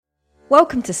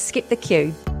Welcome to Skip the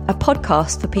Queue, a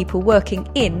podcast for people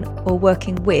working in or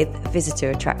working with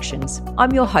visitor attractions.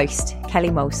 I'm your host, Kelly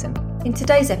Molson. In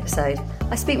today's episode,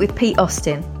 I speak with Pete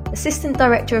Austin, Assistant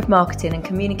Director of Marketing and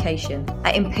Communication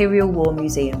at Imperial War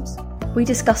Museums. We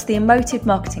discuss the emotive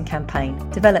marketing campaign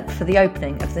developed for the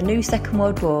opening of the new Second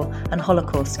World War and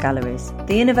Holocaust galleries,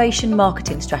 the innovation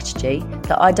marketing strategy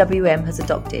that IWM has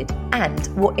adopted, and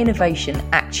what innovation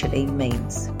actually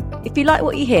means. If you like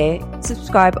what you hear,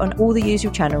 subscribe on all the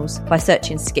usual channels by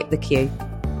searching Skip the Queue.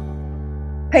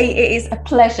 Pete, it is a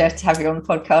pleasure to have you on the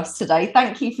podcast today.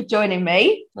 Thank you for joining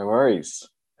me. No worries.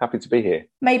 Happy to be here.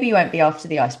 Maybe you won't be after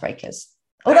the icebreakers,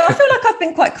 although I feel like I've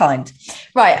been quite kind.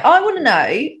 Right, I want to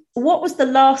know, what was the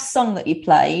last song that you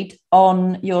played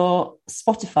on your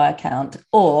Spotify account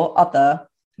or other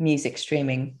music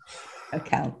streaming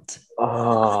account?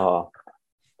 That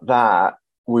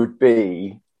would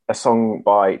be a song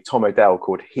by Tom Odell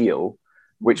called Heal,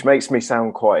 which makes me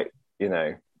sound quite,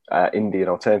 indie and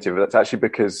alternative. That's actually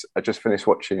because I just finished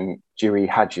watching Jiri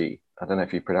Haji. I don't know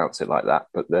if you pronounce it like that,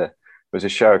 but there was a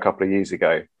show a couple of years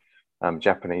ago,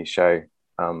 Japanese show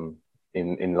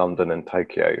in London and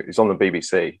Tokyo. It's on the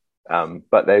BBC,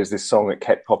 but there's this song that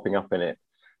kept popping up in it.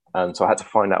 And so I had to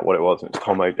find out what it was. And it's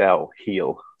Tom Odell,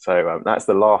 Heal. So that's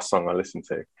the last song I listened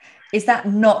to. Is that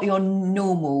not your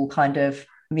normal kind of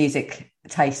music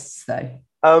tastes though?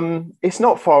 It's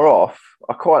not far off.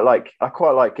 I quite like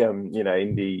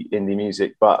indie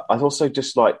music, but I also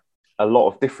just like a lot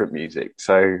of different music.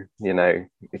 So,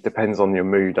 it depends on your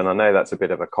mood. And I know that's a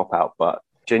bit of a cop out, but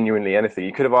genuinely anything.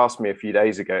 You could have asked me a few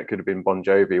days ago, it could have been Bon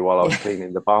Jovi while I was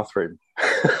cleaning the bathroom.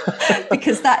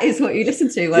 Because that is what you listen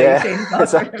to while you're cleaning the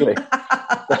bathroom.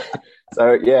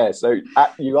 Exactly. So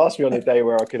you asked me on a day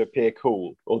where I could appear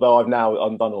cool, although I've now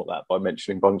undone all that by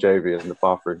mentioning Bon Jovi in the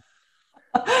bathroom.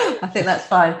 I think that's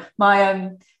fine.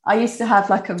 I used to have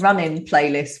like a running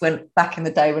playlist back in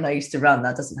the day when I used to run.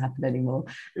 That doesn't happen anymore.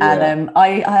 Yeah. And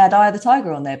I had Eye of the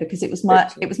Tiger on there because it was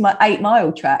my 8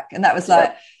 mile track, and that was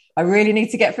like, I really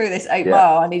need to get through this 8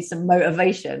 mile. I need some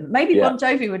motivation. Maybe Bon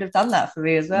Jovi would have done that for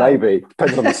me as well. Maybe.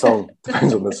 Depends on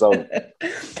the song.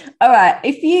 All right.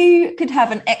 If you could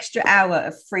have an extra hour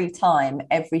of free time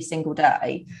every single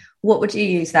day, what would you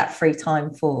use that free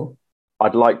time for?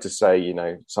 I'd like to say,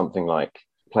 something like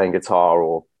playing guitar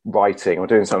or writing or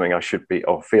doing something I should be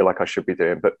or feel like I should be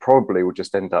doing, but probably would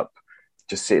just end up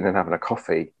just sitting and having a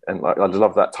coffee. And I'd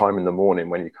love that time in the morning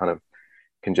when you kind of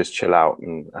can just chill out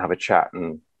and have a chat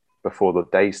and before the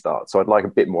day starts. So I'd like a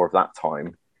bit more of that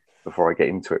time before I get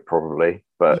into it probably.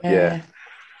 But yeah.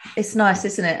 It's nice,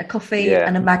 isn't it? A coffee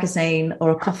and a magazine, or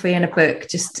a coffee and a book,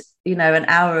 just, an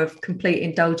hour of complete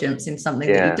indulgence in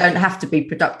something that you don't have to be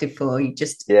productive for. You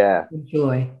just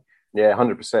enjoy. Yeah,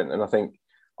 100%. And I think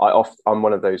I'm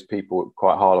one of those people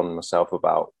quite hard on myself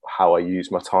about how I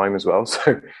use my time as well.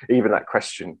 So even that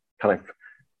question kind of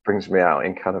brings me out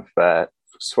in kind of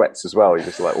sweats as well. You're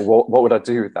just like, well, what would I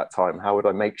do with that time? How would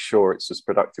I make sure it's as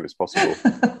productive as possible?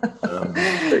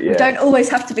 You don't always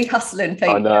have to be hustling, Pete.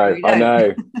 I know.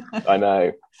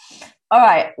 All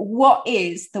right. What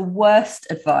is the worst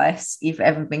advice you've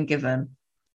ever been given?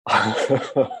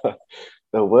 The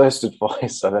worst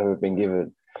advice I've ever been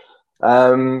given.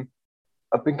 I've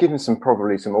been given some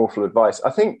awful advice. I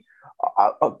think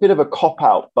a bit of a cop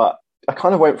out, but I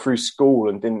kind of went through school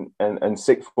and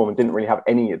sixth form and didn't really have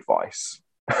any advice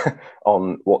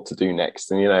on what to do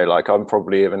next. And, I'm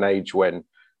probably of an age when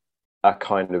a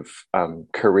kind of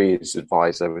careers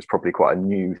advisor was probably quite a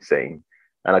new thing.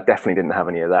 And I definitely didn't have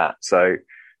any of that. So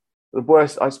the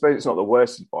worst, I suppose it's not the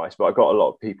worst advice, but I got a lot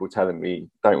of people telling me,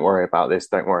 don't worry about this,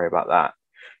 don't worry about that.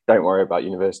 Don't worry about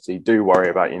university, do worry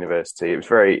about university. It was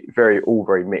very, very, all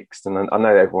very mixed. And I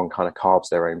know everyone kind of carves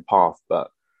their own path, but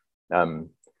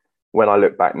when I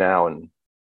look back now and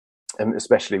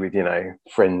especially with,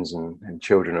 friends and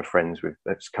children of friends with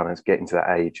that's kind of getting to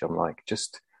that age, I'm like,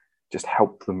 just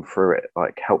help them through it,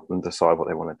 like help them decide what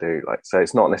they want to do. Like, so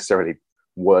it's not necessarily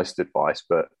worst advice,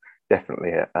 but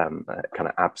definitely a kind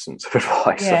of absence of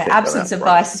advice. Yeah, absence of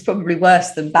advice is probably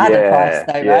worse than bad advice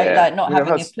though, right? Like not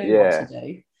having a clue what to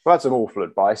do. I've had some awful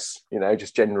advice,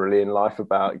 just generally in life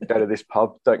about go to this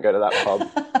pub, don't go to that pub.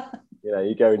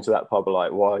 You go into that pub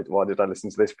like, why did I listen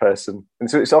to this person?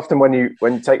 And so it's often when you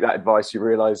take that advice, you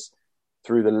realise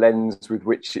through the lens with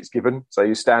which it's given. So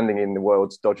you're standing in the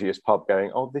world's dodgiest pub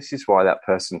going, oh, this is why that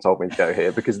person told me to go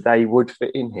here, because they would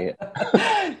fit in here.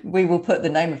 We will put the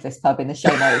name of this pub in the show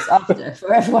notes after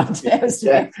for everyone to know.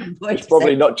 It's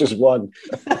probably not just one.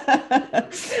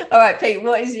 All right, Pete,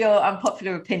 what is your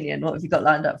unpopular opinion? What have you got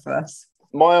lined up for us?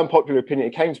 My unpopular opinion,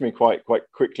 it came to me quite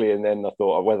quickly, and then I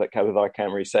thought whether I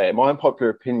can really say it. My unpopular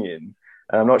opinion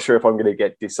and I'm not sure if I'm going to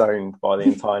get disowned by the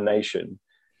entire nation,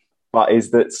 but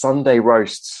is that Sunday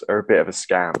roasts are a bit of a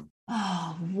scam.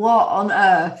 Oh, what on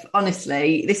earth?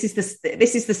 Honestly, this is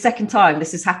the second time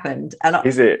this has happened, and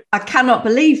Is it? I cannot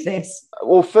believe this.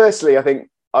 Well, firstly, I think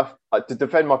to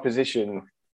defend my position,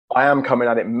 I am coming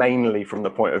at it mainly from the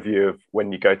point of view of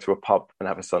when you go to a pub and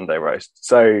have a Sunday roast.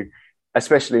 So,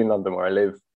 especially in London where I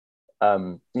live,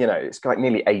 it's like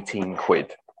nearly 18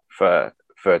 quid for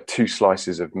 2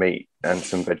 slices of meat and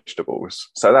some vegetables.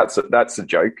 So that's a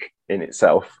joke in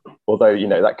itself. Although,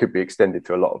 that could be extended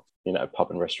to a lot of, pub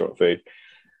and restaurant food.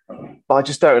 But I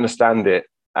just don't understand it.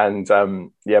 And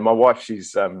my wife,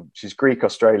 she's Greek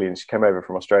Australian. She came over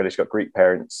from Australia. She's got Greek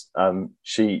parents.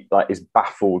 She is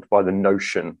baffled by the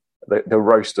notion that the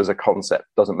roast as a concept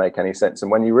doesn't make any sense. And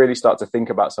when you really start to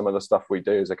think about some of the stuff we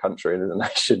do as a country and as a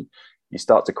nation, you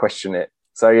start to question it.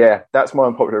 So yeah, that's my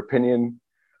unpopular opinion.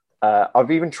 I've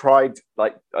even tried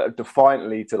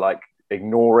defiantly to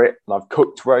ignore it, and I've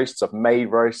cooked roasts, I've made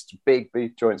roasts, big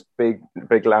beef joints, big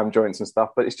lamb joints and stuff,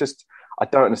 but it's just, I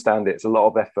don't understand it. It's a lot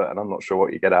of effort, and I'm not sure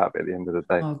what you get out of it at the end of the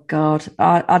day. Oh God,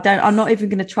 I'm not even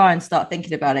going to try and start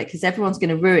thinking about it, because everyone's going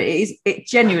to ruin it. It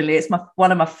genuinely, it's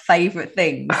one of my favourite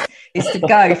things is to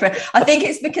go for. I think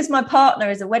it's because my partner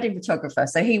is a wedding photographer,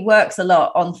 so he works a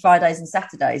lot on Fridays and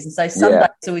Saturdays, and so Sunday's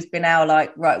always been our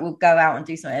right, we'll go out and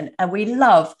do something, and we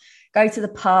love go to the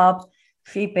pub, a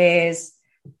few beers,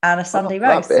 and a Sunday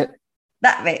roast.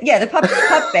 That bit, yeah, the pub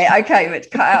bit. Okay, but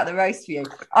cut out the roast for you.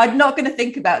 I'm not going to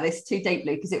think about this too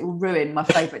deeply because it will ruin my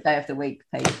favourite day of the week,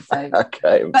 Pete. So,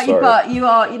 okay,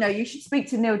 you should speak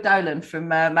to Neil Dolan from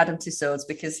Madame Tussauds,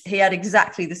 because he had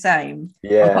exactly the same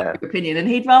opinion, and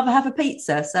he'd rather have a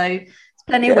pizza. So there's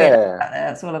plenty of weird out there.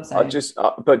 That's all I'm saying.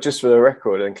 But just for the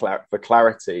record and for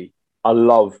clarity, I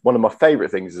love, one of my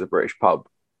favourite things is a British pub.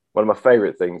 One of my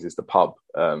favourite things is the pub.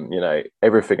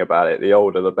 Everything about it. The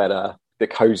older, the better. The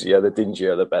cozier, the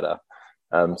dingier, the better.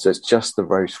 So it's just the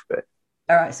roast bit.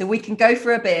 All right, so we can go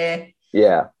for a beer.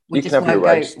 Yeah, we just won't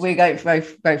go. We go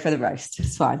for the roast.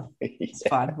 It's fine. It's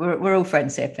fine. We're all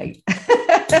friends here, Pete.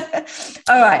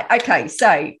 All right. Okay.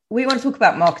 So we want to talk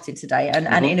about marketing today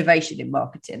and innovation in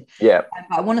marketing. Yeah.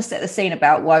 I want to set the scene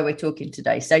about why we're talking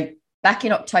today. So back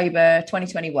in October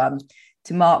 2021,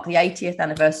 to mark the 80th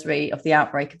anniversary of the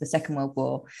outbreak of the Second World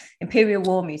War, Imperial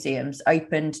War Museums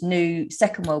opened new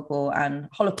Second World War and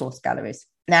Holocaust galleries.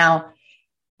 Now,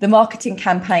 the marketing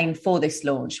campaign for this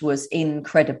launch was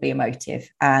incredibly emotive.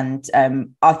 And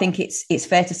I think it's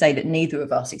fair to say that neither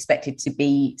of us expected to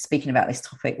be speaking about this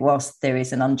topic whilst there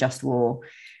is an unjust war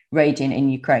raging in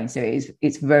Ukraine. So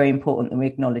it's very important that we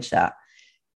acknowledge that.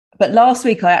 But last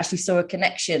week, I actually saw a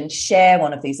connection share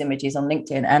one of these images on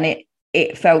LinkedIn, and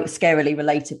it felt scarily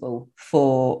relatable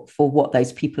for what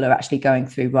those people are actually going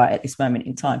through right at this moment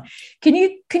in time. Can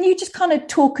you just kind of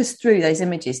talk us through those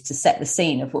images to set the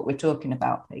scene of what we're talking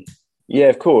about, Pete? Yeah,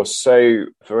 of course. So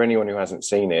for anyone who hasn't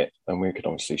seen it, and we could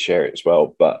obviously share it as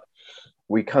well, but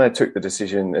we kind of took the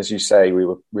decision, as you say, we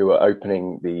were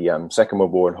opening the Second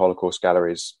World War and Holocaust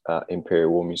galleries at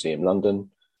Imperial War Museum, London.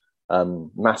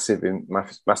 Massive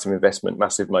investment,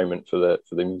 massive moment for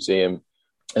the museum.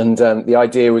 And the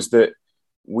idea was that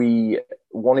we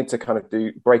wanted to kind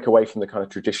of break away from the kind of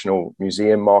traditional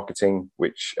museum marketing,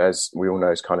 which, as we all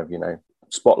know, is kind of,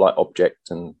 spotlight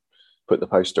object and put the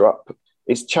poster up.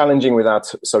 It's challenging with our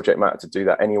subject matter to do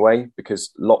that anyway,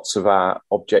 because lots of our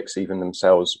objects, even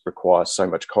themselves, require so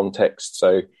much context.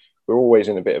 So we're always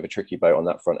in a bit of a tricky boat on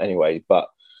that front anyway. But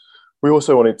we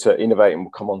also wanted to innovate, and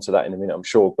we'll come on to that in a minute, I'm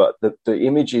sure. But the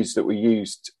images that we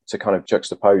used to kind of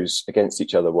juxtapose against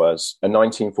each other was a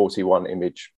 1941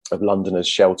 image of Londoners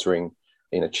sheltering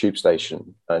in a tube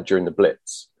station during the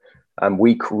Blitz. And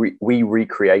we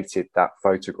recreated that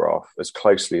photograph as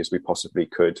closely as we possibly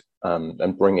could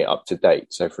and bring it up to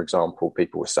date. So, for example,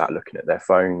 people were sat looking at their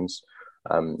phones,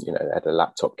 they had their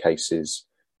laptop cases,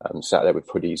 sat there with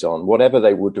hoodies on, whatever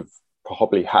they would have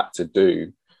probably had to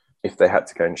do if they had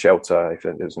to go and shelter, if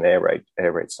there was an air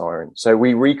raid siren. So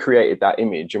we recreated that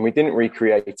image, and we didn't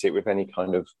recreate it with any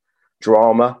kind of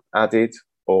drama added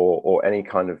or any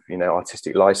kind of,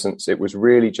 artistic license. It was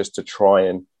really just to try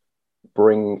and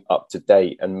bring up to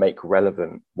date and make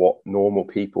relevant what normal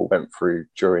people went through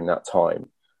during that time.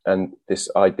 And this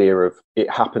idea of it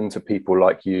happened to people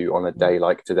like you on a day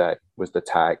like today was the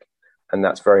tag. And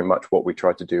that's very much what we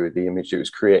tried to do with the image. It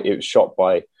was shot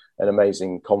by an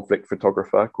amazing conflict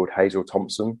photographer called Hazel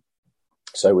Thompson.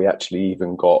 So we actually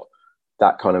even got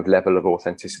that kind of level of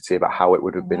authenticity about how it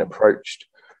would have been approached.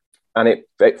 And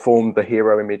it formed the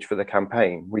hero image for the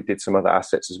campaign. We did some other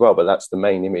assets as well, but that's the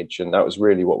main image. And that was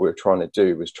really what we were trying to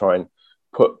do, was try and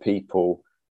put people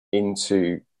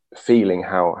into feeling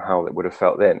how it would have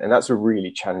felt then. And that's a really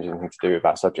challenging thing to do with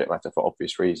that subject matter for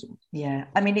obvious reasons. Yeah,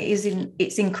 I mean,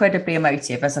 it's incredibly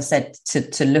emotive, as I said,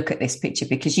 to look at this picture,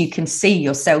 because you can see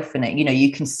yourself in it. You know,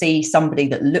 you can see somebody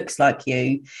that looks like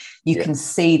you. You can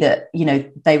see that, you know,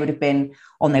 they would have been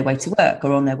on their way to work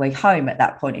or on their way home at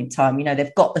that point in time. You know,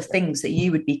 they've got the things that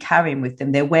you would be carrying with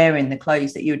them. They're wearing the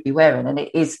clothes that you would be wearing. And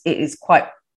it is quite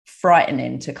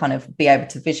frightening to kind of be able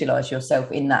to visualize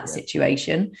yourself in that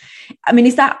situation. I mean,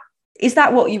 is that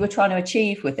what you were trying to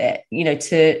achieve with it, you know,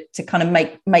 to kind of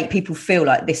make people feel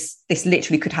like this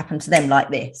literally could happen to them like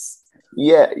this?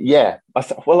 Yeah. I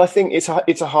think it's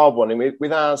a hard one. And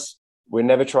with ours, we're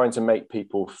never trying to make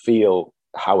people feel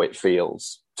how it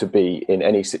feels to be in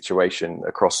any situation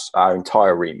across our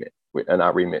entire remit, and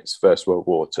our remit's First World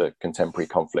War to contemporary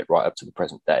conflict right up to the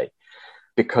present day.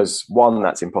 Because one,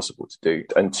 that's impossible to do,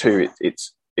 and two,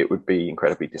 it would be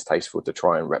incredibly distasteful to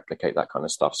try and replicate that kind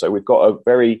of stuff. So we've got a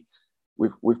very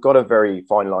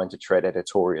fine line to tread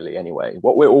editorially anyway.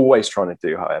 What we're always trying to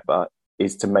do, however,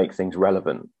 is to make things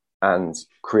relevant and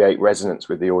create resonance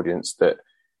with the audience that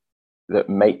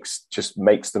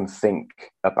makes them think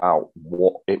about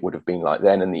what it would have been like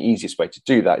then. And the easiest way to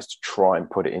do that is to try and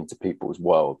put it into people's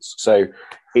worlds. So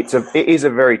it is a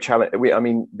very challenge.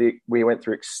 We went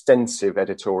through extensive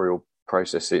editorial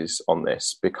processes on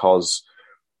this, because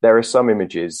there are some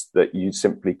images that you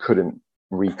simply couldn't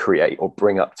recreate or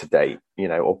bring up to date, you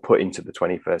know, or put into the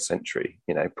 21st century,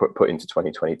 you know, put into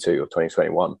 2022 or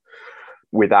 2021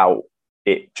 without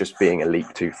it just being a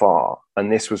leap too far.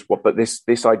 And this was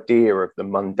this idea of the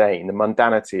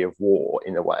mundanity of war,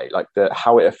 in a way, like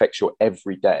how it affects your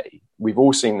everyday. We've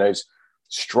all seen those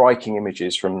striking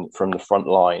images from the front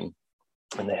line,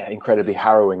 and they're incredibly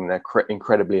harrowing, they're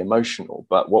incredibly emotional.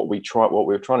 But what we're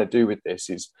trying to do with this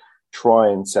is try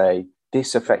and say,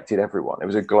 this affected everyone. It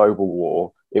was a global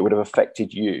war. It would have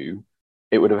affected you.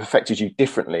 It would have affected you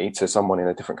differently to someone in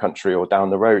a different country or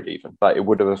down the road even, but it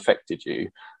would have affected you.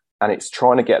 And it's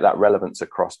trying to get that relevance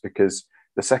across, because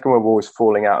the Second World War is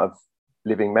falling out of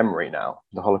living memory now.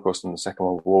 The Holocaust and the Second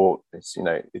World War, it's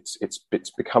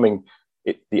becoming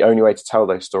the only way to tell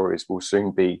those stories will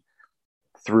soon be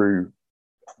through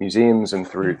museums and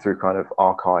through kind of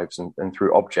archives and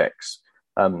through objects.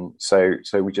 So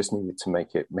we just needed to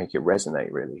make it resonate,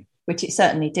 really. Which it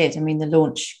certainly did. I mean, the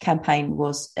launch campaign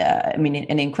was,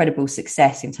 an incredible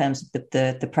success in terms of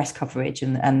the press coverage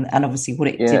and obviously what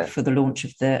it did for the launch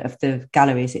of the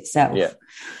galleries itself. Yeah.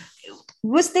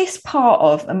 Was this part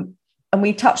of, and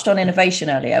we touched on innovation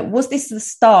earlier, was this the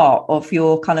start of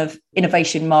your kind of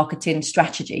innovation marketing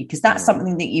strategy? Because that's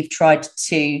something that you've tried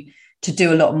to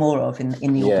do a lot more of in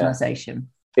the organisation.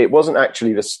 It wasn't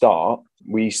actually the start.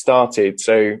 We started,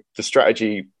 so the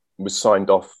strategy was signed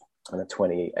off in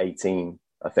 2018,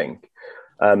 I think.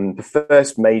 The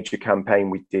first major campaign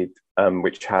we did,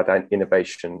 which had an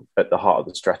innovation at the heart of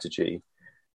the strategy.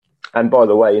 And by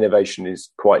the way, innovation is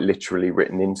quite literally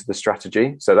written into the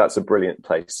strategy. So that's a brilliant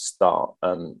place to start,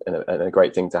 and a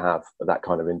great thing to have, that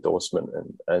kind of endorsement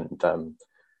and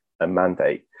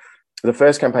mandate. The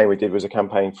first campaign we did was a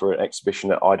campaign for an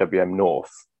exhibition at IWM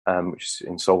North, which is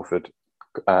in Salford,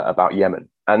 about Yemen.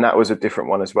 And that was a different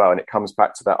one as well. And it comes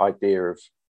back to that idea of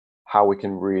how we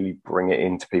can really bring it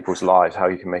into people's lives, how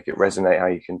you can make it resonate, how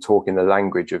you can talk in the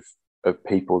language of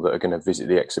people that are going to visit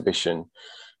the exhibition.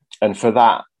 And for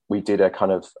that, we did a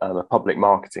kind of a public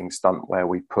marketing stunt where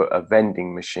we put a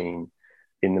vending machine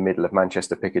in the middle of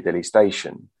Manchester Piccadilly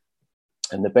station.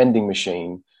 And the vending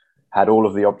machine had all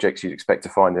of the objects you'd expect to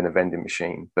find in a vending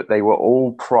machine, but they were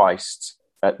all priced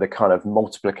at the kind of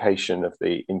multiplication of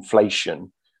the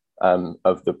inflation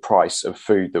of the price of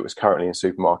food that was currently in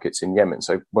supermarkets in Yemen.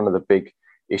 So one of the big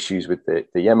issues with the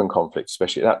Yemen conflict,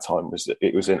 especially at that time, was that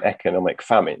it was an economic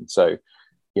famine. So,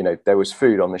 you know, there was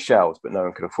food on the shelves, but no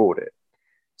one could afford it.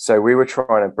 So we were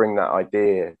trying to bring that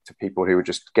idea to people who were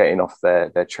just getting off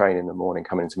their train in the morning,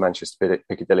 coming into Manchester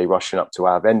Piccadilly, rushing up to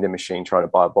our vending machine, trying to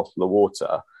buy a bottle of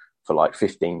water for like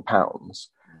 £15,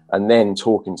 and then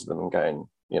talking to them and going,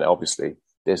 you know, obviously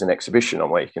there's an exhibition on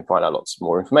where you can find out lots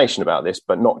more information about this,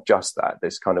 but not just that.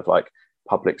 There's kind of like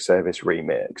public service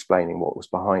remit explaining what was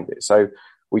behind it. So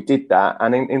we did that.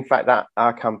 And in fact, that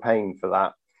our campaign for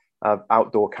that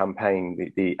outdoor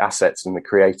campaign, the assets and the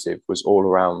creative was all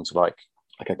around like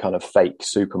a kind of fake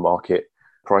supermarket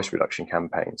price reduction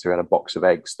campaign. So we had a box of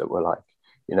eggs that were like,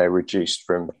 you know, reduced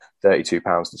from £32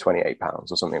 to £28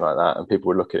 or something like that. And people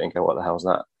would look at it and go, what the hell's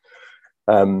that?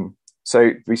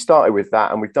 So we started with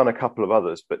that, and we've done a couple of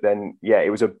others, but then,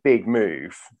 it was a big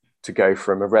move to go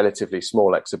from a relatively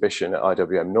small exhibition at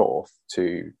IWM North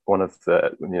to one of the,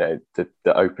 you know,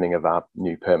 the opening of our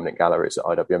new permanent galleries at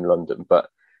IWM London. But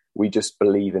we just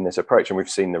believe in this approach, and we've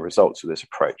seen the results of this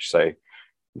approach. So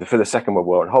for the Second World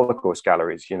War and Holocaust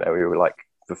galleries, we were like,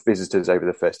 for visitors over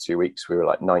the first 2 weeks, we were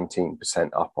like 19%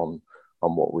 up on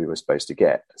what we were supposed to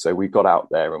get. So we got out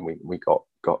there and we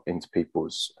got into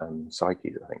people's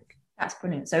psyches, I think. That's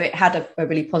brilliant. So it had a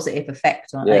really positive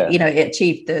effect on it. It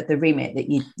achieved the remit that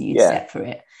you set for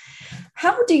it.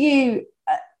 How do you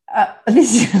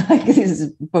this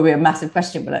is probably a massive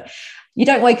question, but you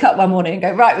don't wake up one morning and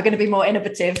go, right, we're going to be more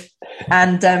innovative,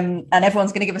 and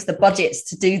everyone's going to give us the budgets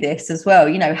to do this as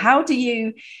well. How do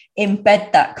you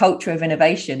embed that culture of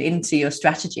innovation into your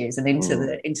strategies and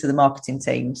into the marketing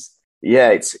teams?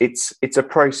 Yeah, it's a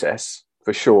process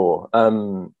for sure.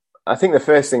 I think the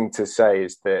first thing to say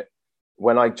is that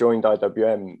when I joined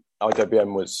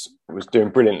IWM was doing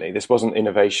brilliantly. This wasn't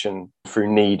innovation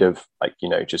through need of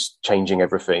just changing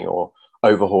everything or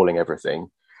overhauling everything.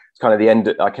 It's kind of the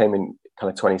end. I came in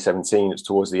kind of 2017. It's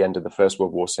towards the end of the First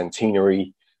World War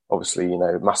centenary. Obviously,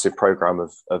 massive program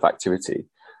of activity.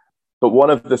 But one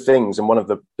of the things and one of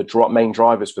the main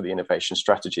drivers for the innovation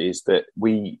strategy is that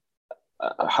we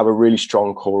have a really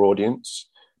strong core audience,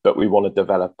 but we want to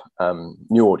develop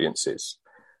new audiences.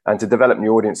 And to develop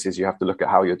new audiences, you have to look at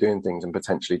how you're doing things and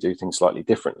potentially do things slightly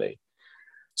differently.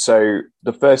 So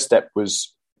the first step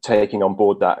was taking on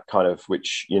board that kind of,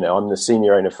 which, I'm the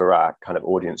senior owner for our kind of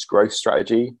audience growth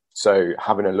strategy. So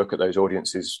having a look at those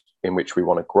audiences in which we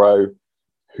want to grow,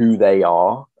 who they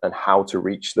are and how to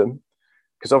reach them.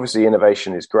 Because obviously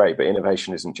innovation is great, but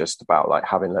innovation isn't just about like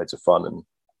having loads of fun and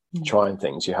trying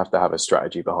things. You have to have a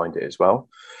strategy behind it as well.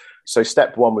 So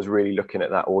step one was really looking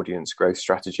at that audience growth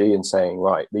strategy and saying,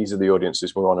 right, these are the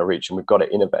audiences we want to reach and we've got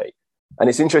to innovate. And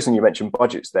it's interesting you mentioned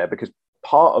budgets there, because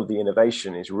part of the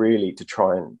innovation is really to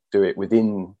try and do it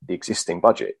within the existing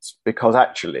budgets, because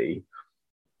actually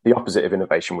the opposite of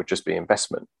innovation would just be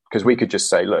investment. Because we could just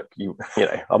say, look,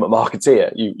 I'm a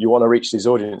marketeer. You want to reach these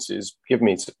audiences, give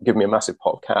me a massive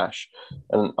pot of cash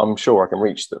and I'm sure I can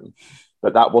reach them.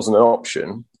 But that wasn't an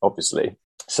option, obviously.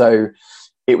 So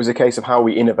it was a case of how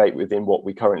we innovate within what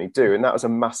we currently do. And that was a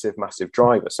massive, massive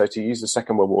driver. So to use the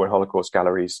Second World War and Holocaust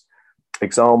galleries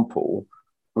example,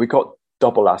 we got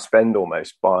double our spend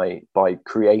almost by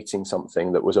creating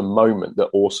something that was a moment that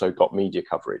also got media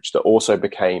coverage, that also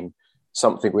became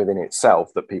something within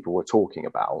itself that people were talking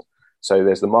about. So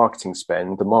there's the marketing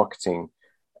spend, the marketing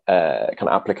kind of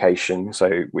application. So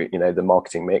the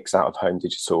marketing mix, out of home,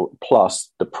 digital,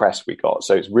 plus the press we got.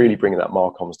 So it's really bringing that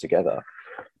marcoms together.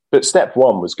 But step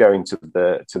one was going to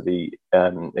the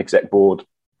exec board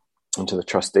and to the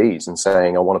trustees and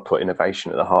saying, I want to put innovation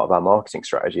at the heart of our marketing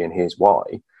strategy, and here's why.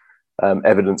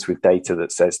 Evidence with data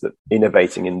that says that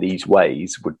innovating in these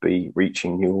ways would be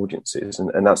reaching new audiences,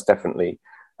 and that's definitely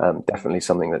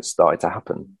something that's started to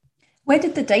happen. Where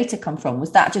did the data come from?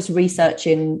 Was that just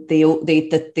researching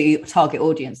the target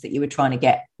audience that you were trying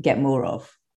to get more of?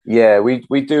 Yeah,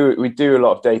 we do a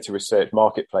lot of data research,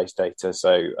 marketplace data.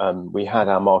 So we had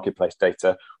our marketplace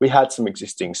data. We had some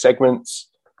existing segments.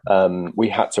 We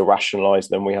had to rationalize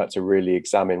them. We had to really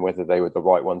examine whether they were the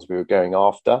right ones we were going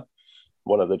after.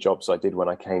 One of the jobs I did when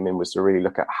I came in was to really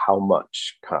look at how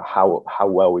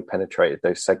well we penetrated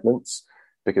those segments,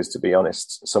 because to be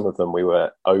honest, some of them we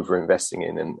were over investing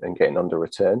in and getting under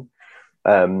return.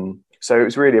 So it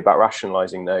was really about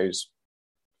rationalizing those.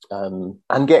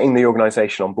 And getting the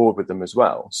organization on board with them as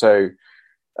well. So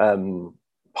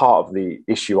part of the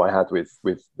issue I had with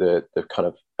the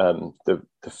kind of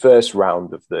the first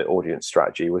round of the audience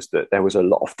strategy was that there was a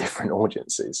lot of different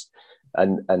audiences.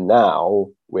 And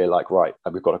now we're like, right,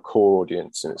 we've got a core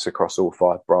audience and it's across all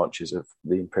 5 branches of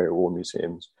the Imperial War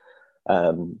Museums.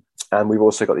 And we've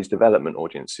also got these development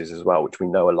audiences as well, which we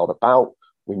know a lot about.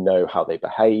 We know how they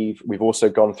behave. We've also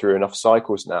gone through enough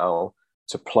cycles now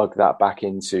to plug that back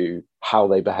into how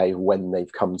they behave when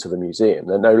they've come to the museum.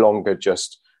 They're no longer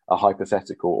just a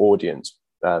hypothetical audience,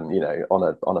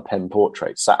 on a pen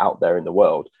portrait sat out there in the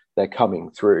world. They're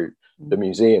coming through the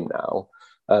museum now,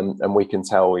 and we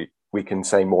can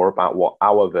say more about what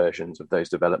our versions of those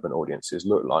development audiences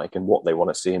look like and what they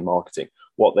want to see in marketing,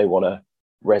 what they want to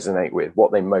resonate with,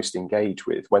 what they most engage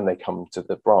with when they come to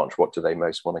the branch. What do they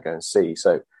most want to go and see?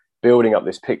 So building up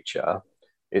this picture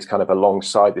is kind of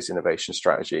alongside this innovation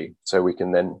strategy, so we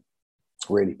can then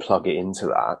really plug it into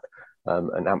that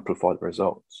and amplify the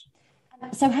results.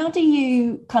 So how do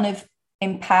you kind of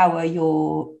empower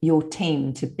your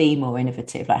team to be more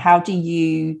innovative? Like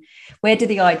where do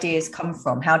the ideas come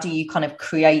from? How do you kind of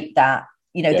create that?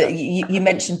 You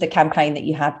mentioned the campaign that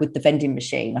you had with the vending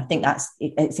machine. I think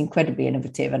it's incredibly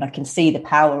innovative, and I can see the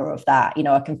power of that.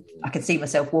 I can see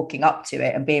myself walking up to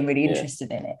it and being really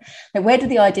interested in it. Like, where do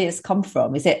the ideas come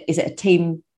from? Is it a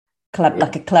team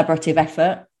like a collaborative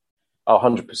effort? Oh,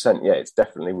 100%. Yeah, it's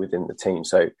definitely within the team.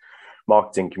 So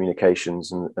marketing,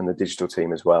 communications, and the digital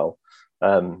team as well.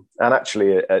 And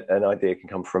actually, an idea can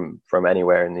come from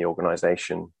anywhere in the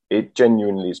organization. It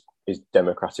genuinely is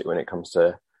democratic when it comes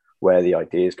to where the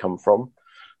ideas come from.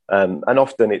 And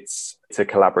often it's a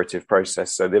collaborative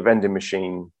process. So the vending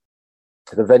machine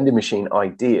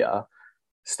idea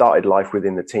started life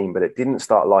within the team, but it didn't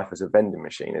start life as a vending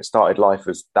machine. It started life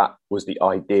as that was the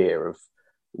idea of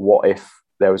what if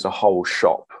there was a whole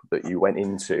shop that you went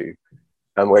into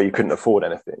and where you couldn't afford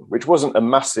anything, which wasn't a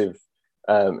massive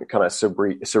kind of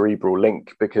cerebral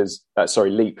leap because,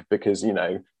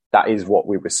 that is what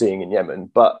we were seeing in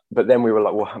Yemen. But then we were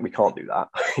like, well, we can't do that.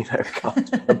 We can't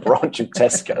a branch of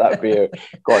Tesco. That would be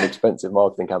quite an expensive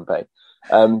marketing campaign.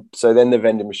 So then the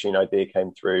vending machine idea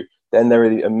came through. Then there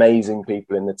are amazing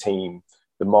people in the team,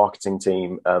 the marketing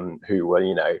team, who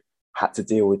were, had to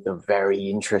deal with the very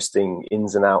interesting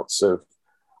ins and outs of,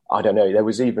 I don't know, there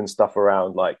was even stuff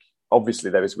around like, obviously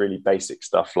there was really basic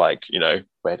stuff like,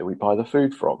 where do we buy the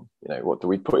food from? What do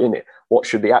we put in it? What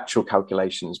should the actual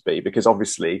calculations be? Because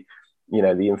obviously,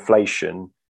 the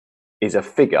inflation is a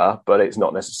figure, but it's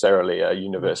not necessarily a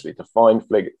universally defined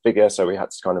figure. So we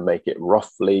had to kind of make it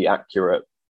roughly accurate.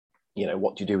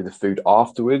 What do you do with the food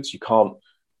afterwards?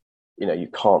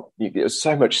 There's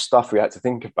so much stuff we had to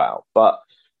think about, but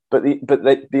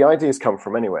the ideas come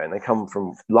from anywhere, and they come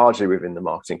from largely within the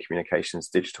marketing, communications,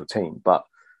 digital team, but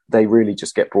they really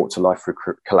just get brought to life through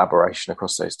collaboration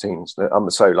across those teams. I'm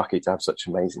so lucky to have such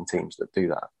amazing teams that do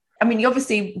that. I mean,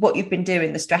 obviously what you've been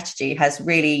doing, the strategy has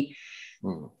really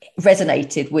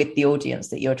resonated with the audience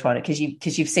that you're trying to,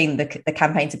 because you've seen the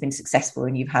campaigns have been successful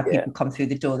and you've had people come through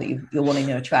the door that you're wanting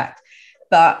to attract.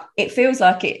 But it feels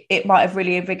like it might have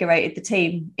really invigorated the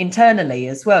team internally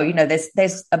as well.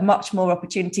 There's a much more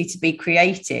opportunity to be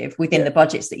creative within the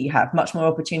budgets that you have, much more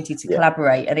opportunity to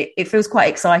collaborate. And it feels quite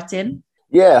exciting.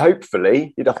 Yeah,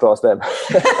 hopefully. You'd have to ask them.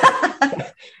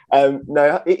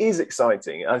 No, it is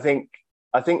exciting. I think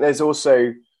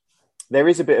there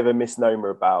is a bit of a misnomer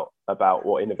about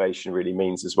what innovation really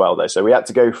means as well, though. So we had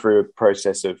to go through a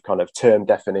process of kind of term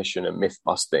definition and myth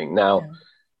busting. Now,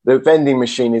 the vending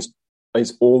machine is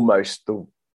almost,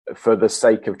 for the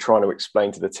sake of trying to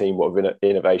explain to the team what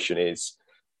innovation is,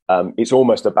 it's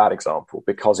almost a bad example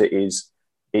because it's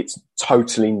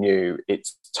totally new.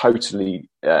 It's totally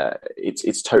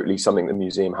something the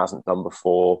museum hasn't done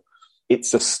before.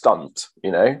 It's a stunt,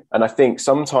 and I think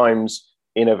sometimes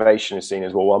innovation is seen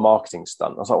as, well, a marketing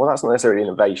stunt. I was like, well, that's not necessarily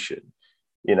innovation.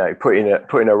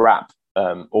 Putting a wrap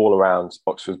all around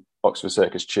Oxford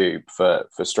Circus tube for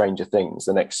Stranger Things,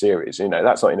 the next series,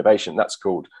 that's not innovation. That's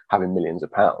called having millions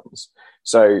of pounds.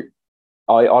 So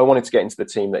I wanted to get into the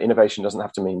team that innovation doesn't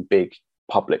have to mean big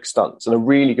public stunts. And a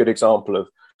really good example of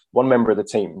one member of the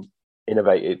team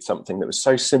innovated something that was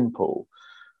so simple,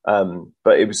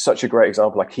 but it was such a great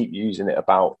example. I keep using it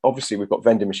about, obviously we've got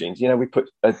vending machines. We put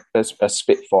a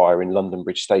Spitfire in London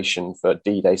Bridge Station for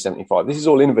D-Day 75. This is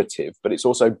all innovative, but it's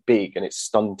also big and it's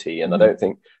stunty. And I don't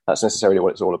think that's necessarily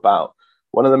what it's all about.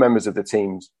 One of the members of the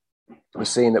team was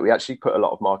seeing that we actually put a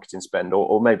lot of marketing spend,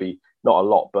 or maybe not a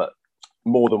lot, but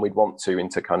more than we'd want to,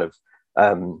 into kind of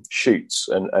shoots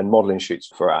and modeling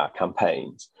shoots for our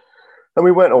campaigns. And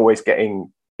we weren't always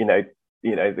getting,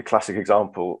 the classic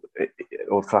example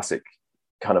or classic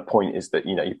kind of point is that,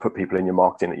 you put people in your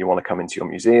marketing that you want to come into your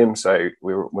museum. So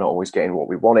we're not always getting what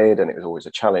we wanted, and it was always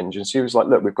a challenge. And she was like,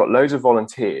 look, we've got loads of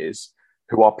volunteers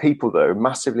who are people that are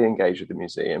massively engaged with the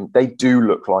museum. They do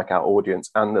look like our audience,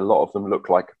 and a lot of them look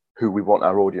like who we want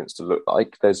our audience to look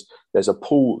like. There's a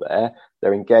pool there.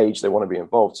 They're engaged. They want to be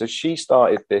involved. So she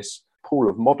started this pool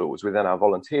of models within our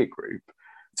volunteer group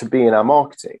to be in our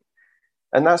marketing.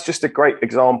 And that's just a great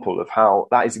example of how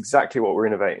that is exactly what we're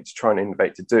trying to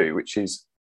innovate to do, which is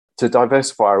to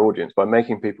diversify our audience by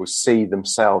making people see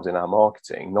themselves in our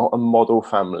marketing, not a model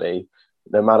family,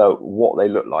 no matter what they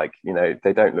look like.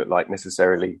 They don't look like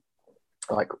necessarily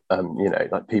like,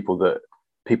 like people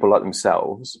like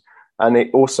themselves. And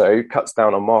it also cuts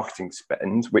down on marketing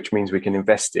spend, which means we can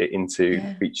invest it into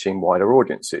reaching wider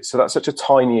audiences. So that's such a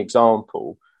tiny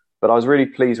example, but I was really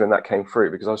pleased when that came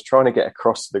through, because I was trying to get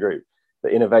across to the group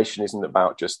that innovation isn't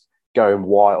about just going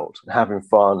wild and having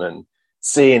fun and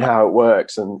seeing how it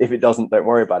works. And if it doesn't, don't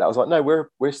worry about it. I was like, no,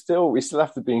 we still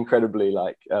have to be incredibly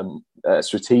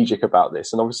strategic about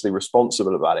this, and obviously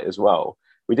responsible about it as well.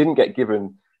 I didn't get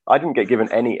given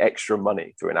any extra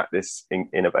money to enact this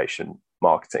innovation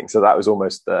marketing. So that was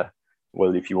almost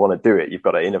well, if you want to do it, you've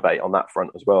got to innovate on that front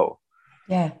as well.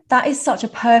 Yeah, that is such a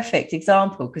perfect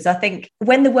example, because I think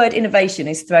when the word innovation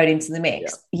is thrown into the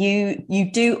mix,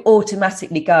 you do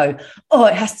automatically go, oh,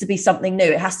 it has to be something new.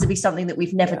 It has to be something that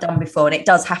we've never done before. And it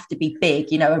does have to be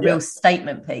big, a real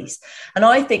statement piece. And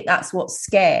I think that's what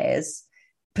scares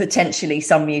potentially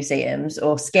some museums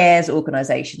or scares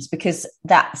organizations, because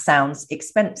that sounds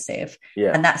expensive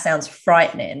and that sounds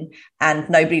frightening and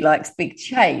nobody likes big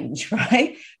change,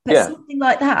 right? But something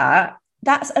like that,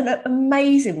 that's an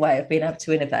amazing way of being able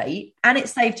to innovate, and it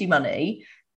saved you money,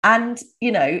 and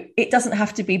it doesn't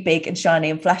have to be big and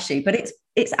shiny and flashy, but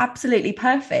it's absolutely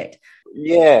perfect.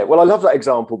 Well, I love that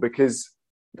example, because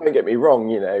don't get me wrong,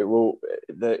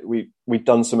 we've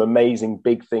done some amazing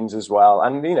big things as well,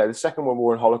 and the Second World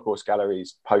War and Holocaust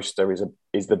Galleries poster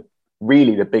is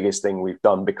really the biggest thing we've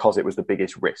done, because it was the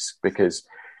biggest risk, because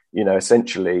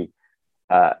essentially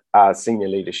our senior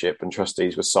leadership and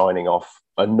trustees were signing off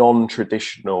a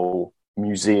non-traditional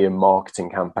museum marketing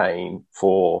campaign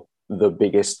for the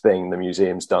biggest thing the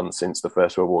museum's done since the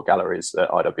First World War Galleries at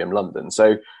IWM London.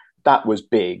 So that was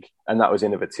big and that was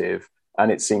innovative,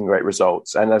 and it's seen great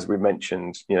results. And as we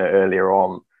mentioned, earlier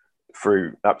on,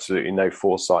 through absolutely no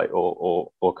foresight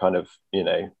or kind of,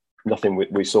 nothing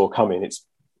we saw coming, it's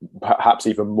perhaps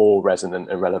even more resonant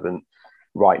and relevant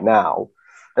right now.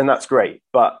 And that's great.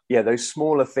 But those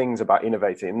smaller things about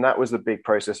innovating, and that was the big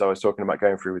process I was talking about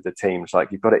going through with the teams. Like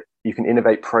you can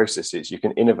innovate processes, you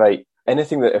can innovate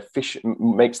anything that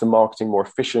makes the marketing more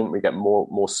efficient. We get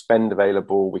more spend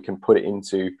available. We can put it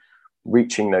into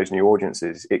reaching those new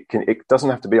audiences. It doesn't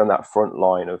have to be on that front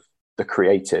line of the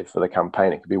creative for the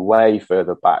campaign. It could be way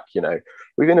further back.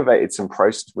 We've innovated some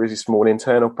really small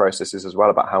internal processes as well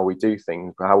about how we do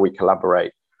things, how we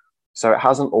collaborate. So it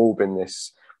hasn't all been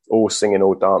this all singing,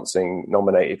 all dancing,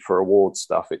 nominated for awards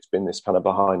stuff. It's been this kind of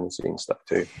behind the scenes stuff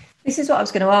too. This is what I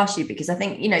was going to ask you, because I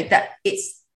think, that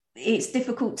it's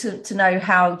difficult to know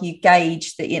how you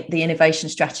gauge the innovation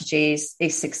strategy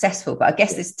is successful. But I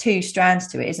guess there's two strands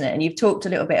to it, isn't it? And you've talked a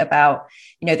little bit about,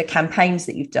 the campaigns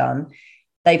that you've done.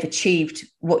 They've achieved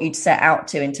what you'd set out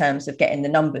to in terms of getting the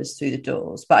numbers through the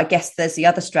doors. But I guess there's the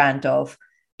other strand of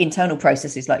internal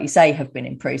processes, like you say, have been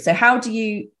improved. So how do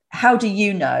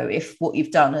you know if what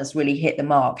you've done has really hit the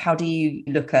mark? How do you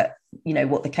look at,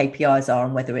 what the KPIs are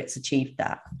and whether it's achieved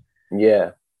that?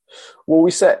 Yeah. Well,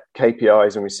 we set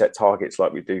KPIs and we set targets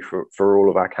like we do for all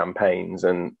of our campaigns.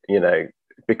 And,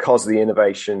 because the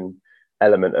innovation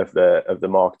element of the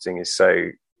marketing is so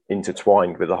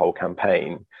intertwined with the whole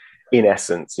campaign, in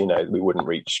essence, we wouldn't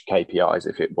reach KPIs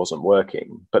if it wasn't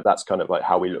working. But that's kind of like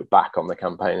how we look back on the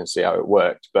campaign and see how it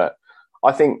worked. But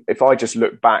I think if I just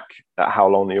look back at how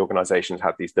long the organisation's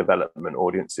had these development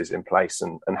audiences in place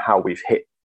and how we've hit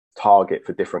target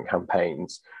for different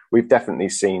campaigns, we've definitely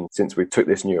seen, since we took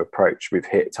this new approach, we've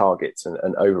hit targets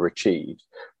and overachieved.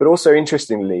 But also,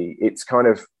 interestingly, it's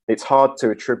hard to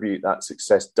attribute that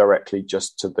success directly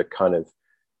just to the kind of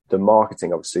the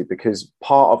marketing, obviously, because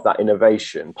part of that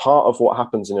innovation, part of what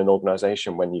happens in an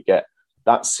organisation when you get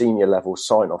that senior level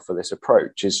sign off for this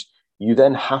approach is you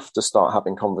then have to start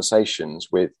having conversations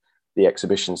with the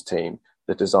exhibitions team,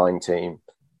 the design team,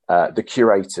 the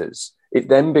curators.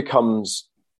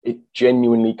 It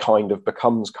genuinely kind of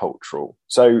becomes cultural.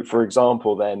 So, for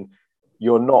example, then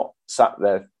you're not sat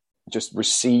there just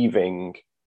receiving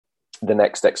the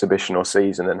next exhibition or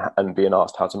season and being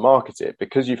asked how to market it.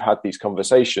 Because you've had these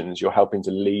conversations, you're helping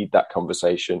to lead that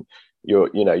conversation.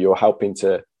 You're helping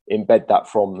to embed that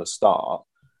from the start.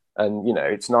 And,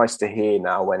 it's nice to hear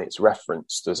now when it's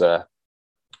referenced as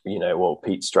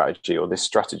Pete's strategy or this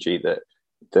strategy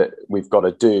that we've got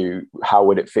to do, how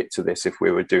would it fit to this if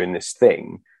we were doing this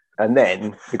thing? And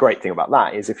then the great thing about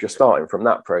that is if you're starting from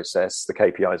that process, the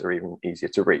KPIs are even easier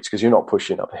to reach because you're not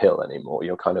pushing up a hill anymore.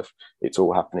 It's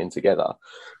all happening together.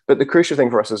 But the crucial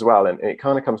thing for us as well, and it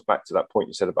kind of comes back to that point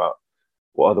you said about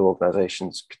what other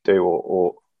organizations could do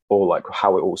or like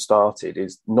how it all started,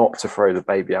 is not to throw the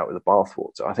baby out with the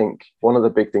bathwater. I think one of the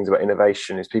big things about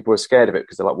innovation is people are scared of it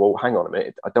because they're like, well, hang on a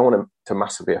minute, I don't want to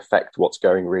massively affect what's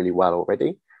going really well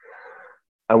already.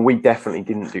 And we definitely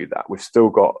didn't do that. We've still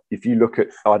got, if you look at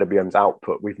IWM's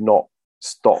output, we've not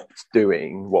stopped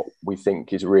doing what we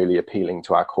think is really appealing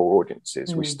to our core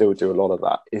audiences. We still do a lot of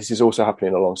that. This is also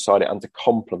happening alongside it and to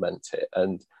complement it.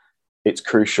 And it's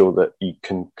crucial that you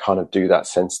can kind of do that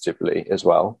sensitively as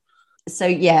well. So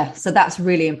that's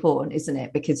really important, isn't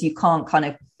it? Because you can't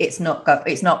it's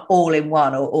not all in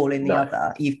one or all in the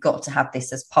other. You've got to have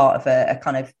this as part of a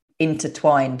kind of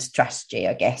intertwined strategy,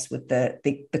 I guess, with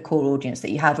the core audience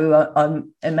that you have, who are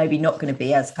maybe not going to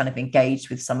be as kind of engaged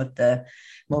with some of the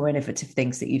more innovative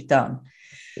things that you've done.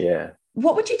 Yeah.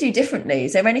 What would you do differently?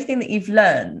 Is there anything that you've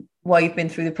learned while you've been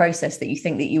through the process that you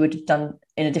think that you would have done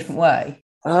in a different way?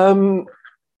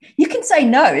 You can say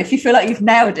no if you feel like you've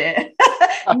nailed it.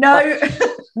 No,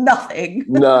 nothing.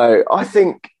 No, I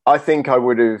think I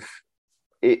would have.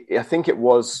 I think it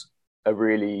was a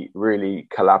really, really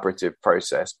collaborative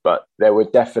process, but there were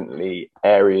definitely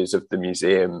areas of the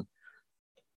museum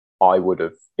I would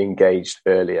have engaged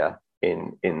earlier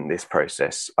in this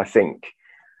process. I think,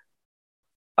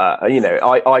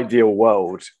 ideal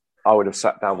world, I would have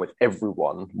sat down with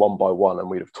everyone one by one, and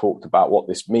we'd have talked about what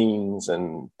this means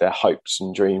and their hopes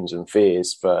and dreams and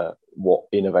fears for what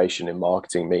innovation in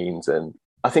marketing means. And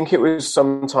I think it was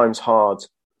sometimes hard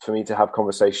for me to have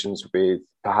conversations with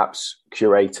perhaps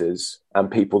curators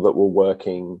and people that were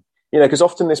working, because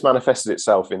often this manifested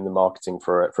itself in the marketing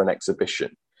for an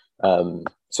exhibition.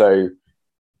 So,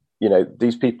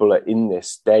 these people are in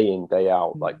this day in, day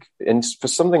out, and for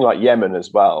something like Yemen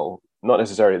as well, not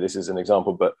necessarily this is an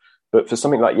example, but for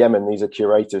something like Yemen, these are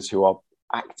curators who are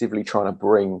actively trying to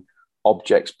bring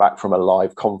objects back from a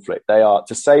live conflict. They are,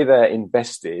 to say they're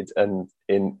invested and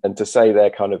to say they're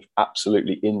kind of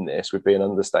absolutely in this would be an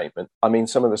understatement. I mean,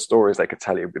 some of the stories they could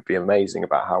tell you would be amazing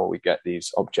about how we get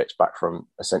these objects back from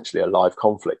essentially a live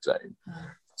conflict zone.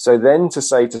 So then to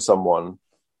say to someone,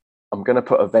 I'm going to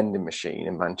put a vending machine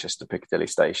in Manchester Piccadilly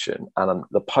Station, and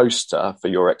the poster for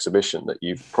your exhibition that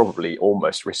you've probably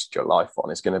almost risked your life on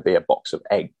is going to be a box of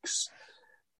eggs,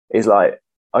 is like,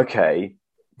 okay,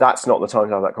 that's not the time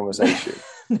to have that conversation.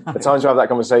 No. The time to have that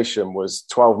conversation was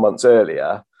 12 months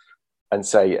earlier and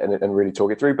really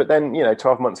talk it through. But then,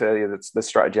 12 months earlier, the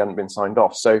strategy hadn't been signed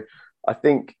off. So I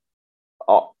think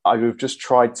I would have just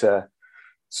tried to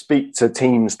speak to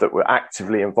teams that were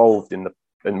actively involved in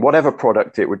whatever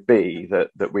product it would be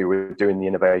that we were doing the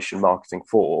innovation marketing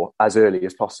for as early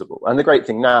as possible. And the great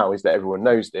thing now is that everyone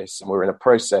knows this, and we're in a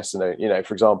process. And,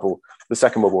 for example, the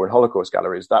Second World War and Holocaust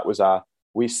galleries,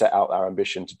 we set out our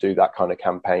ambition to do that kind of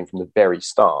campaign from the very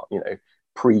start,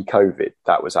 pre-COVID,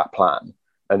 that was our plan.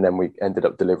 And then we ended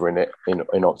up delivering it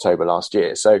in October last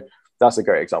year. So that's a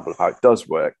great example of how it does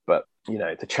work. But,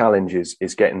 the challenge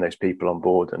is getting those people on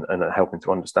board and helping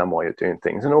to understand why you're doing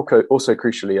things. And also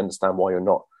crucially understand why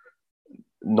you're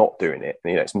not doing it.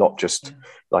 It's not just,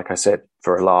 like I said,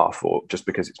 for a laugh or just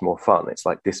because it's more fun. It's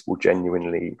like, this will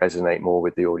genuinely resonate more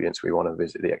with the audience we want to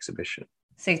visit the exhibition.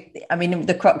 So, I mean,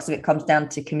 the crux of it comes down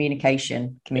to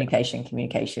communication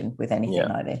with anything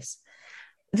like this.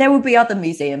 There will be other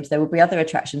museums, there will be other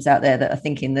attractions out there that are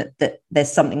thinking that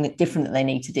there's something different that they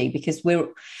need to do, because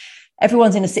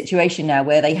everyone's in a situation now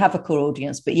where they have a core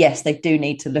audience, but yes, they do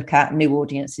need to look at new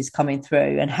audiences coming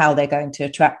through and how they're going to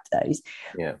attract those.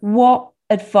 Yeah. What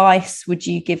advice would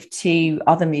you give to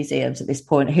other museums at this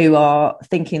point who are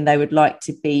thinking they would like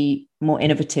to be more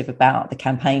innovative about the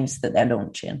campaigns that they're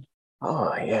launching?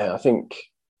 Oh, yeah, I think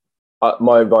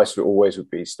my advice would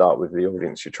be start with the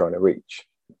audience you're trying to reach.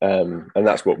 And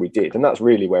that's what we did. And that's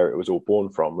really where it was all born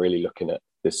from, really looking at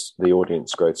the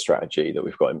audience growth strategy that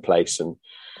we've got in place and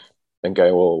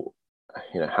going, well,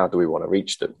 how do we want to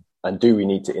reach them? And do we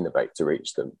need to innovate to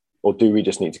reach them? Or do we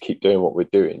just need to keep doing what we're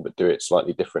doing, but do it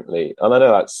slightly differently? And I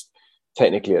know that's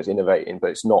technically as innovating, but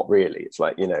it's not really. It's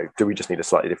like, do we just need a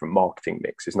slightly different marketing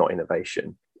mix? It's not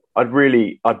innovation. I'd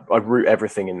root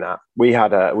everything in that. We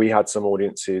had some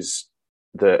audiences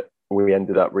that we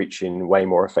ended up reaching way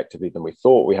more effectively than we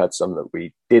thought. We had some that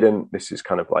we didn't. This is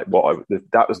kind of like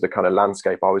that was the kind of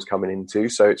landscape I was coming into.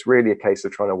 So it's really a case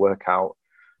of trying to work out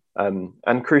and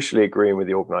crucially agreeing with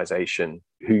the organization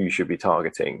who you should be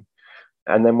targeting,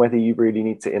 and then whether you really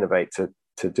need to innovate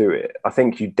to do it. I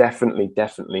think you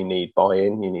definitely need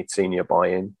buy-in. You need senior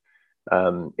buy-in.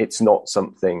 It's not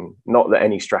something, not that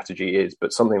any strategy is,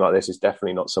 but something like this is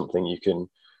definitely not something you can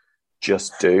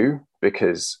just do,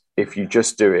 because if you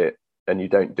just do it and you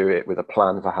don't do it with a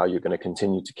plan for how you're going to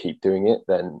continue to keep doing it,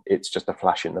 then it's just a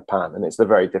flash in the pan. And it's the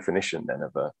very definition then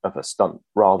of a stunt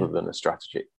rather than a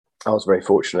strategy. I was very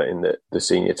fortunate in that the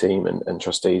senior team and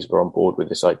trustees were on board with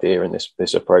this idea and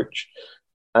this approach.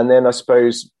 And then I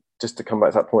suppose, just to come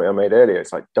back to that point I made earlier,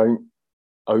 it's like, don't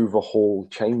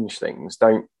change things.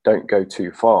 Don't go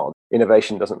too far.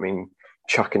 Innovation doesn't mean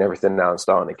chucking everything now and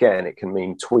starting again. It can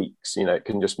mean tweaks. It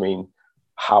can just mean,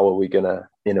 how are we going to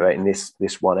innovate in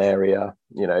this one area?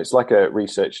 It's like a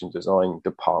research and design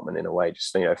department in a way.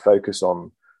 Just focus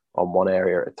on one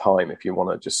area at a time if you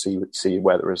want to just see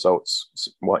where the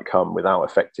results might come without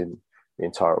affecting the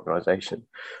entire organization.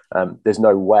 There's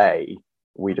no way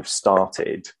we'd have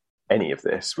started any of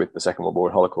this with the Second World War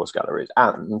and Holocaust galleries,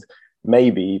 and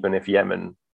maybe even if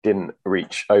Yemen didn't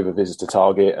reach over visitor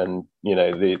target, and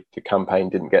the campaign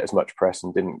didn't get as much press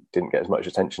and didn't get as much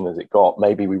attention as it got,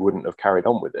 maybe we wouldn't have carried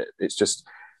on with it. It's just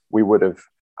we would have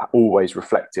always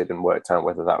reflected and worked out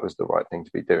whether that was the right thing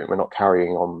to be doing. We're not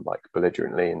carrying on like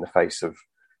belligerently in the face of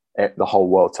the whole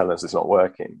world telling us it's not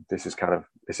working. This is kind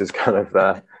of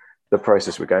the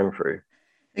process we're going through.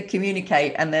 To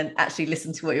communicate and then actually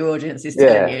listen to what your audience is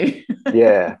telling you.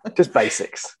 Yeah, just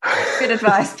basics. Good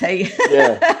advice, Pete.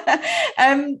 Yeah.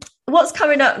 What's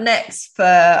coming up next for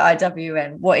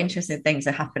IWN? What interesting things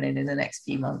are happening in the next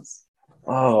few months?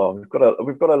 Oh, we've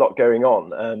got a lot going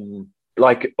on.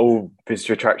 Like all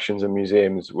visitor attractions and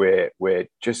museums, we're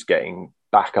just getting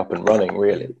back up and running.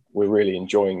 Really, we're really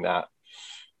enjoying that.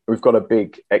 We've got a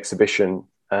big exhibition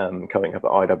coming up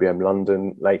at IWM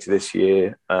London later this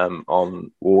year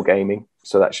on wargaming,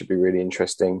 so that should be really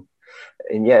interesting.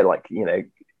 And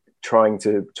trying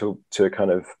to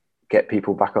kind of get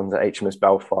people back onto HMS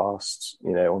Belfast,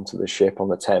 onto the ship on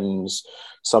the Thames,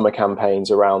 summer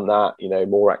campaigns around that,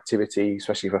 more activity,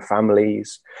 especially for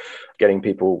families, getting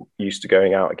people used to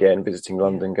going out again, visiting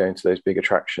London, going to those big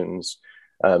attractions.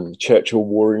 Churchill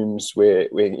War Rooms, we're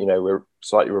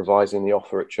slightly revising the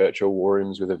offer at Churchill War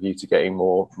Rooms with a view to getting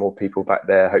more people back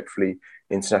there. Hopefully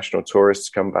international tourists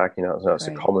come back. That's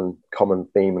a common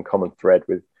theme and common thread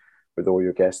with all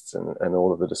your guests and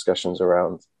all of the discussions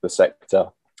around the sector.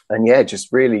 And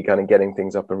just really kind of getting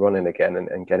things up and running again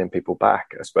and getting people back,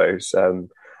 I suppose. And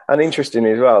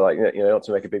interestingly as well, not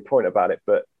to make a big point about it,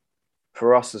 but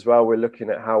for us as well, we're looking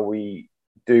at how we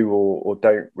do or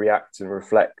don't react and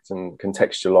reflect and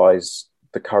contextualize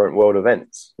the current world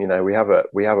events. We have a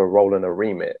role and a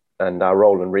remit, and our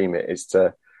role and remit is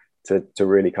to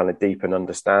really kind of deepen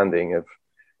understanding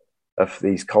of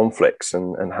these conflicts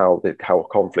and how a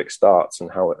conflict starts and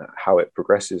how it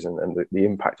progresses and the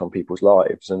impact on people's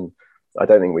lives. And I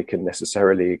don't think we can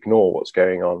necessarily ignore what's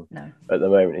going on at the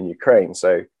moment in Ukraine.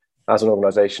 So as an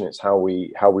organisation, it's how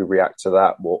we react to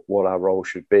that, what our role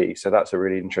should be. So that's a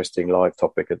really interesting live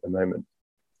topic at the moment.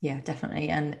 Yeah, definitely.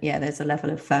 And there's a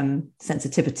level of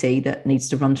sensitivity that needs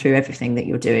to run through everything that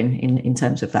you're doing in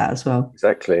terms of that as well.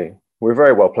 Exactly. We're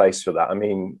very well placed for that. I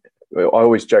mean, I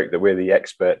always joke that we're the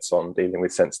experts on dealing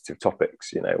with sensitive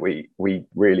topics. We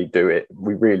really do it.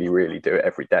 We really, really do it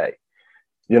every day.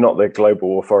 You're not the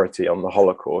global authority on the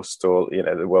Holocaust or,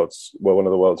 one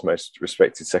of the world's most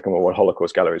respected Second World War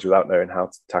Holocaust galleries without knowing how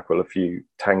to tackle a few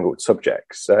tangled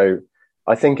subjects. So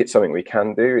I think it's something we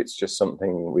can do. It's just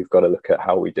something we've got to look at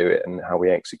how we do it and how we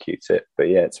execute it. But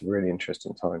it's a really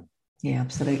interesting time. Yeah,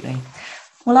 absolutely.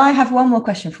 Well, I have one more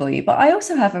question for you, but I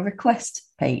also have a request,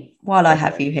 Pete, while I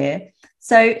have you here.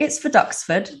 So it's for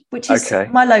Duxford, which is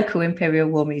my local Imperial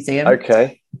War Museum.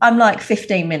 Okay. I'm like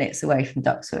 15 minutes away from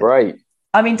Duxford. Right.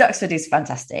 I mean, Duxford is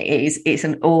fantastic. It's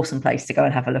an awesome place to go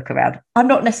and have a look around. I'm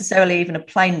not necessarily even a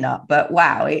plane nut, but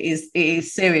wow, it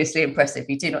is seriously impressive.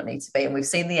 You do not need to be. And we've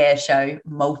seen the air show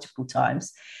multiple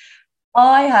times.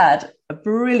 I had a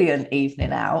brilliant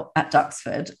evening out at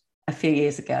Duxford a few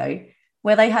years ago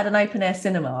where they had an open air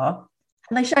cinema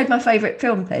and they showed my favourite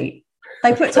film, Pete.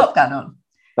 They put Top Gun on.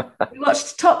 We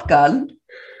watched Top Gun,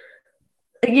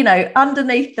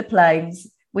 underneath the planes.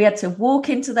 We had to walk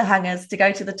into the hangars to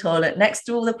go to the toilet next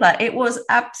to all the planes. It was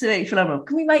absolutely phenomenal.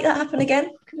 Can we make that happen again?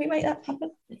 Can we make that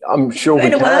happen? I'm sure we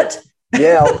can. In a word?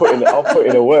 Yeah, I'll put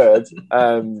in a word.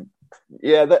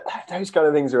 Those kind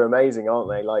of things are amazing, aren't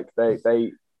they? Like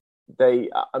they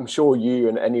I'm sure you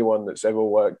and anyone that's ever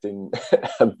worked in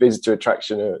a visitor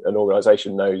attraction, an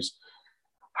organisation, knows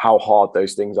how hard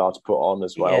those things are to put on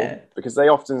as well, because they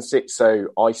often sit so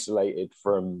isolated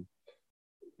from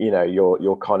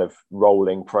your kind of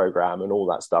rolling program and all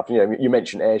that stuff. You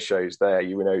mentioned air shows there.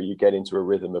 You get into a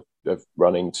rhythm of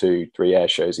running 2-3 air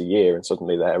shows a year, and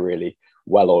suddenly they're really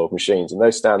well-oiled machines. And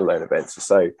those standalone events are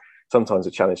so sometimes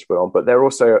a challenge to put on, but they're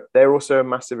also a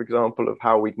massive example of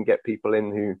how we can get people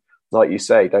in who, like you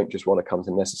say, don't just want to come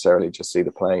to necessarily just see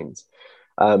the planes.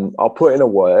 I'll put in a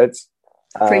word.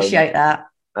 Appreciate that.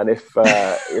 And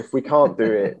if we can't do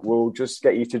it, we'll just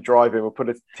get you to drive in. We'll put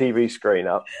a TV screen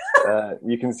up.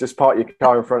 You can just park your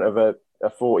car in front of a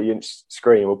 40-inch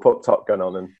screen. We'll put Top Gun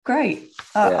on. And great.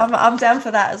 I'm down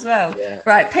for that as well. Yeah.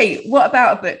 Right, Pete, what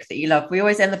about a book that you love? We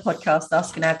always end the podcast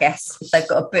asking our guests if they've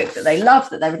got a book that they love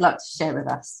that they would like to share with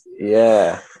us.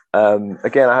 Yeah.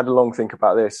 Again, I had a long think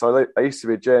about this. So I used to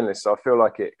be a journalist, so I feel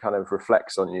like it kind of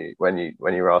reflects on you when you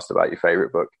were asked about your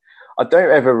favourite book. I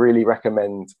don't ever really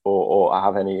recommend or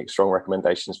have any strong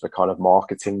recommendations for kind of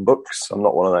marketing books. I'm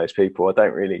not one of those people.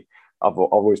 I've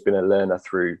always been a learner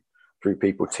through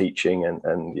people teaching and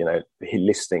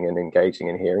listening and engaging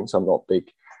and hearing. So I'm not a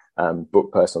big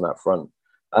book person on that front.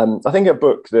 I think a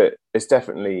book that is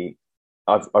definitely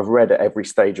I've read at every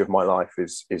stage of my life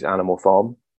is Animal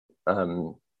Farm,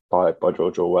 by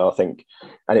George Orwell, I think,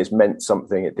 and it's meant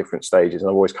something at different stages, and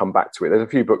I've always come back to it. There's a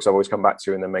few books I've always come back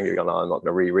to, and then maybe I'm not going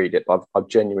to reread it, but I've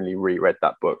genuinely reread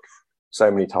that book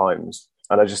so many times,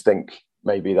 and I just think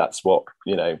maybe that's what,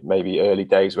 maybe early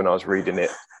days when I was reading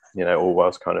it,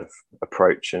 Orwell's kind of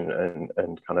approach and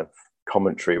kind of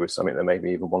commentary was something that made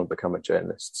me even want to become a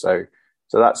journalist. So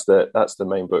that's the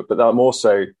main book. But I'm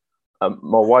also,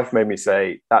 my wife made me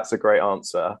say, that's a great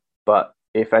answer, but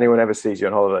if anyone ever sees you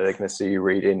on holiday, they're going to see you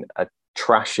reading a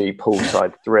trashy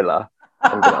poolside thriller.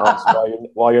 I'm going to ask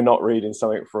why you're not reading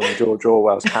something from George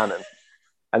Orwell's canon.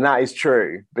 And that is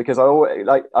true, because I always,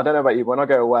 I don't know about you, when I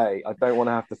go away, I don't want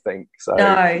to have to think. So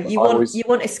no, you want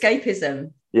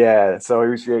escapism. Yeah, so I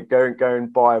usually go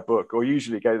and buy a book, or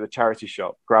usually go to the charity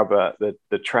shop, grab the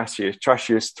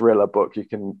trashiest thriller book you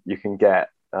can get.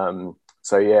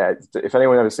 So yeah, if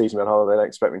anyone ever sees me on holiday, they don't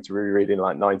expect me to be reading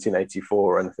like 1984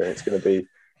 or anything. It's going to be.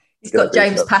 He's got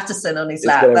James Patterson on his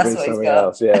lap. That's what he's got.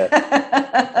 Else, yeah.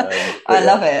 I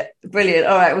love it. Brilliant.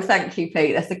 All right. Well, thank you,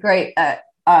 Pete. That's a great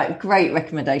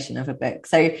recommendation of a book.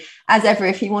 So as ever,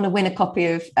 if you want to win a copy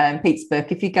of Pete's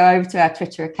book, if you go over to our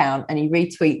Twitter account and you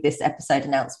retweet this episode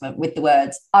announcement with the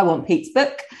words, "I want Pete's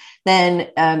book," then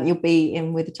you'll be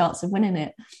in with a chance of winning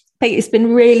it. Pete, it's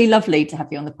been really lovely to have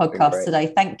you on the podcast today.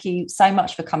 Thank you so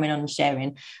much for coming on and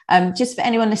sharing. Just for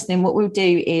anyone listening, what we'll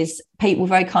do is Pete will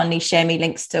very kindly share me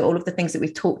links to all of the things that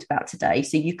we've talked about today,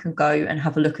 so you can go and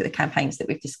have a look at the campaigns that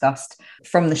we've discussed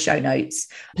from the show notes.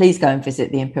 Please go and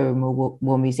visit the Imperial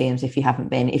War Museums if you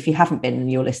haven't been. If you haven't been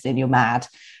and you're listening, you're mad.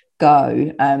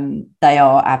 Go. They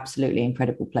are absolutely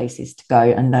incredible places to go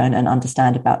and learn and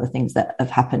understand about the things that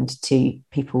have happened to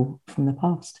people from the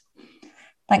past.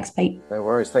 Thanks, Pete. No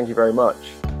worries. Thank you very much.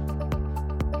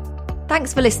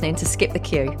 Thanks for listening to Skip the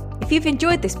Queue. If you've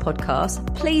enjoyed this podcast,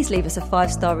 please leave us a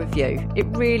 5-star review. It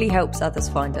really helps others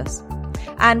find us.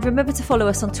 And remember to follow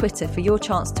us on Twitter for your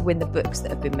chance to win the books that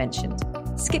have been mentioned.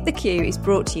 Skip the Queue is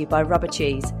brought to you by Rubber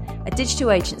Cheese, a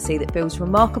digital agency that builds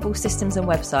remarkable systems and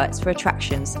websites for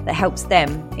attractions that helps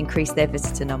them increase their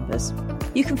visitor numbers.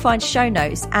 You can find show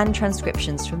notes and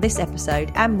transcriptions from this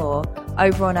episode and more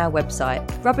over on our website,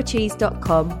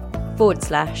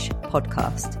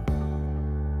 rubbercheese.com/podcast.